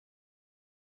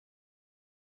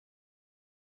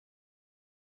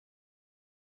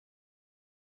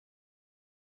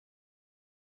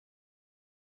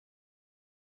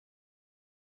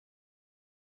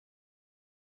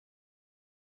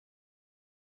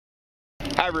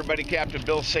Hi everybody, Captain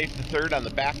Bill Saiff III on the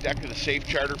back deck of the Saiff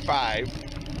Charter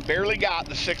 5. Barely got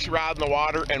the 6 rod in the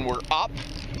water and we're up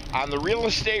on the real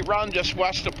estate run just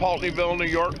west of Pulteneyville, New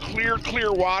York.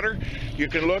 Clear water. You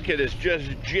can look, it is just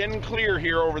gin clear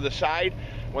here over the side.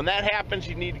 When that happens,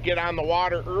 you need to get on the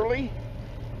water early,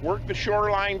 work the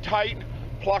shoreline tight,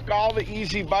 pluck all the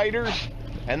easy biters,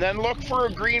 and then look for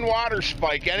a green water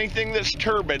spike, anything that's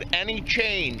turbid, any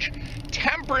change.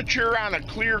 Temperature on a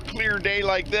clear day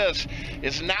like this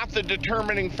is not the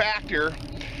determining factor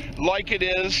like it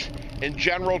is in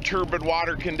general turbid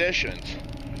water conditions.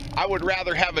 I would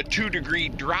rather have a 2-degree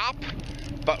drop,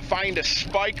 but find a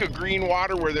spike of green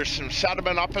water where there's some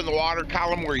sediment up in the water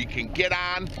column where you can get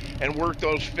on and work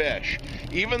those fish.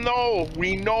 Even though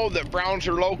we know that browns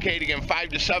are locating in 5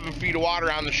 to 7 feet of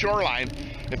water on the shoreline,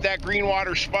 if that green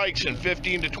water spikes in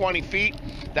 15 to 20 feet,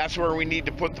 that's where we need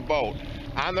to put the boat.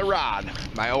 On the rod,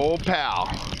 my old pal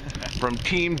from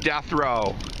Team Death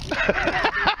Row,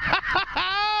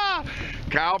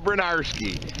 Kyle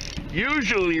Bernarski,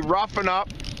 usually roughing up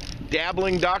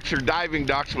dabbling ducks or diving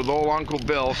ducks with old Uncle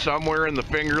Bill somewhere in the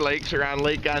Finger Lakes or on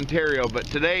Lake Ontario, but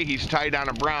today he's tied on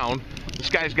a brown. This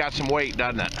guy's got some weight,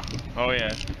 doesn't it? Oh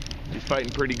yeah. He's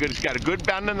fighting pretty good. He's got a good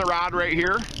bend in the rod right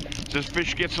here. As this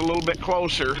fish gets a little bit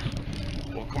closer,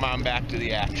 we'll come on back to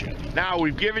the action. Now,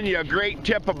 we've given you a great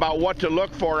tip about what to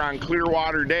look for on clear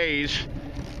water days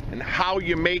and how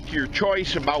you make your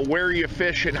choice about where you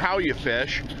fish and how you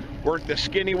fish. Work the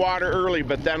skinny water early,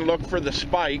 but then look for the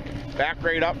spike. Back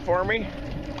right up for me.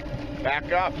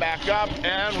 Back up,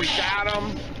 and we got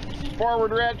him.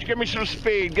 Forward, Rich, give me some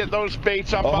speed. Get those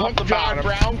baits up off the bottom.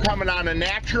 Brown coming on a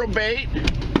natural bait.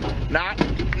 Not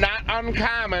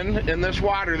uncommon in this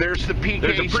water. There's the PK spoon.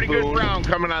 There's a pretty good brown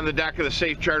coming on the deck of the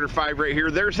Saiff Charter 5 right here.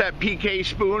 There's that PK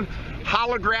spoon.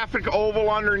 Holographic oval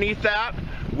underneath that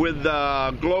with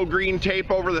glow green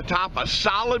tape over the top. A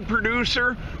solid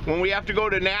producer when we have to go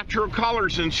to natural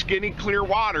colors in skinny clear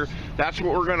water. That's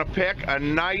what we're gonna pick. A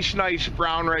nice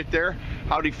brown right there.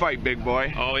 How'd he fight, big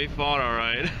boy? Oh, he fought all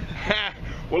right.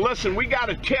 Well, listen, we got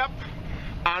a tip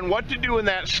on what to do in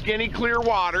that skinny clear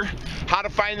water, how to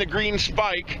find the green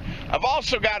spike. I've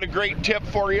also got a great tip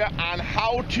for you on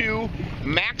how to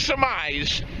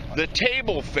maximize the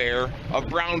table fare of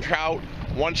brown trout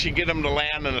once you get them to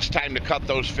land and it's time to cut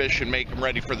those fish and make them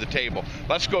ready for the table.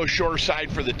 Let's go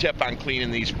shoreside for the tip on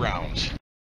cleaning these browns.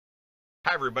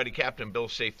 Hi everybody, Captain Bill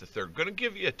Saiff III. Going to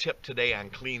give you a tip today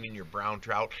on cleaning your brown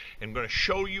trout. I'm going to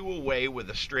show you a way with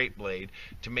a straight blade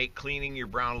to make cleaning your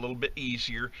brown a little bit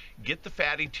easier, get the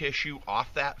fatty tissue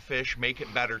off that fish, make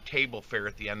it better table fare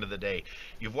at the end of the day.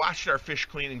 You've watched our fish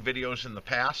cleaning videos in the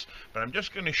past, but I'm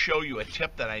just going to show you a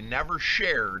tip that I never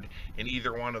shared in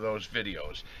either one of those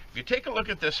videos. If you take a look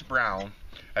at this brown,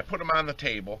 I put him on the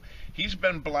table. He's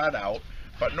been bled out,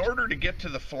 but in order to get to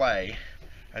the fillet,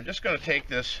 I'm just going to take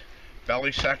this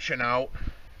belly section out,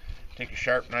 take a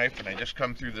sharp knife, and I just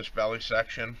come through this belly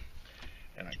section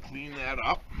and I clean that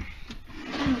up.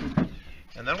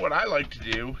 And then what I like to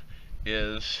do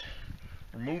is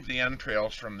remove the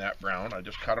entrails from that brown. I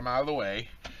just cut them out of the way.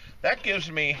 That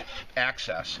gives me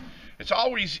access. It's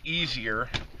always easier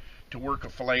to work a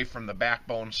fillet from the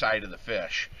backbone side of the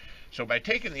fish. So by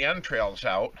taking the entrails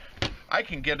out, I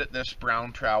can get at this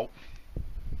brown trout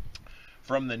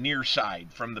from the near side,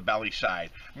 from the belly side.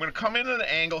 I'm going to come in at an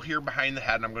angle here behind the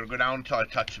head, and I'm going to go down until I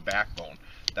touch the backbone.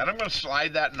 Then I'm going to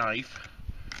slide that knife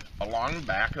along the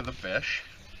back of the fish.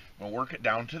 I'm going to work it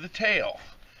down to the tail.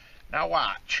 Now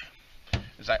watch.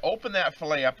 As I open that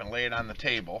fillet up and lay it on the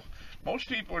table, most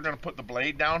people are going to put the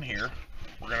blade down here.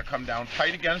 We're going to come down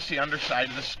tight against the underside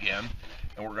of the skin,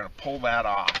 and we're going to pull that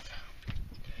off.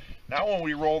 Now when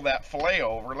we roll that fillet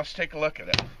over, let's take a look at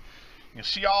it. You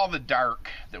see all the dark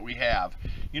that we have.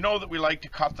 You know that we like to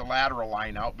cut the lateral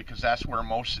line out because that's where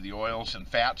most of the oils and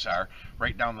fats are,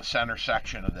 right down the center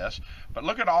section of this. But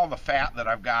look at all the fat that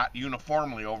I've got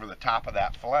uniformly over the top of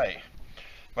that fillet.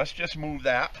 Let's just move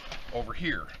that over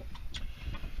here.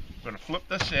 I'm going to flip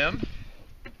this in.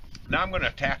 Now I'm going to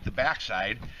attack the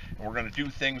backside, and we're going to do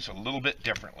things a little bit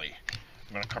differently.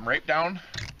 I'm going to come right down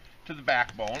to the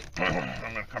backbone.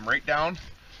 I'm going to come right down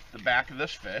the back of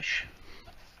this fish,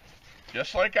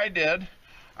 just like I did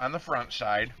on the front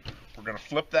side. We're going to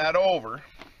flip that over.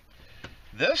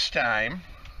 This time,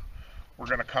 we're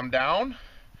going to come down,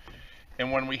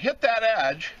 and when we hit that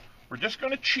edge, we're just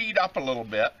going to cheat up a little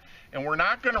bit, and we're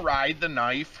not going to ride the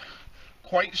knife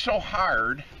quite so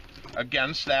hard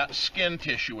against that skin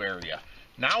tissue area.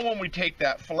 Now when we take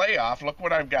that fillet off, look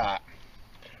what I've got.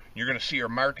 You're going to see a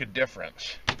marked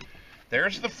difference.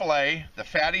 There's the fillet. The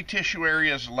fatty tissue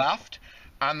area is left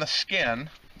on the skin.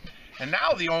 And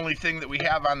now the only thing that we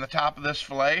have on the top of this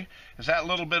fillet is that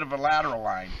little bit of a lateral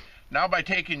line. Now by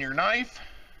taking your knife,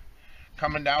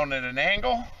 coming down at an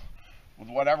angle with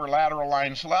whatever lateral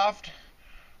line's left,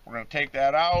 we're going to take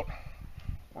that out.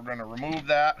 We're going to remove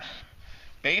that.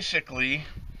 Basically,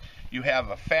 you have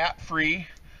a fat-free,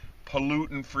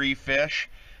 pollutant-free fish.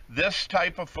 This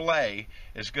type of fillet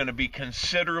is going to be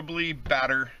considerably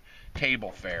better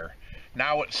table fare.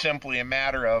 Now it's simply a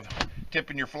matter of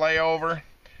tipping your fillet over,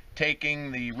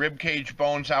 taking the rib cage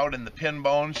bones out and the pin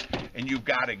bones, and you've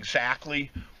got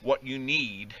exactly what you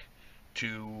need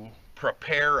to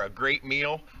prepare a great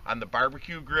meal on the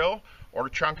barbecue grill, or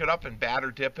chunk it up and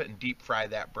batter dip it and deep fry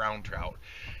that brown trout.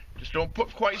 Just don't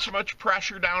put quite so much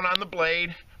pressure down on the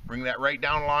blade. Bring that right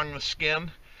down along the skin.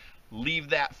 Leave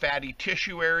that fatty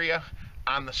tissue area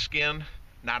on the skin,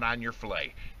 not on your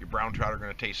fillet. Your brown trout are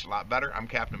going to taste a lot better. I'm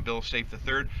Captain Bill Saiff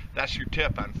III. That's your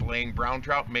tip on filleting brown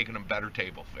trout, making them better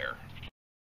table fare.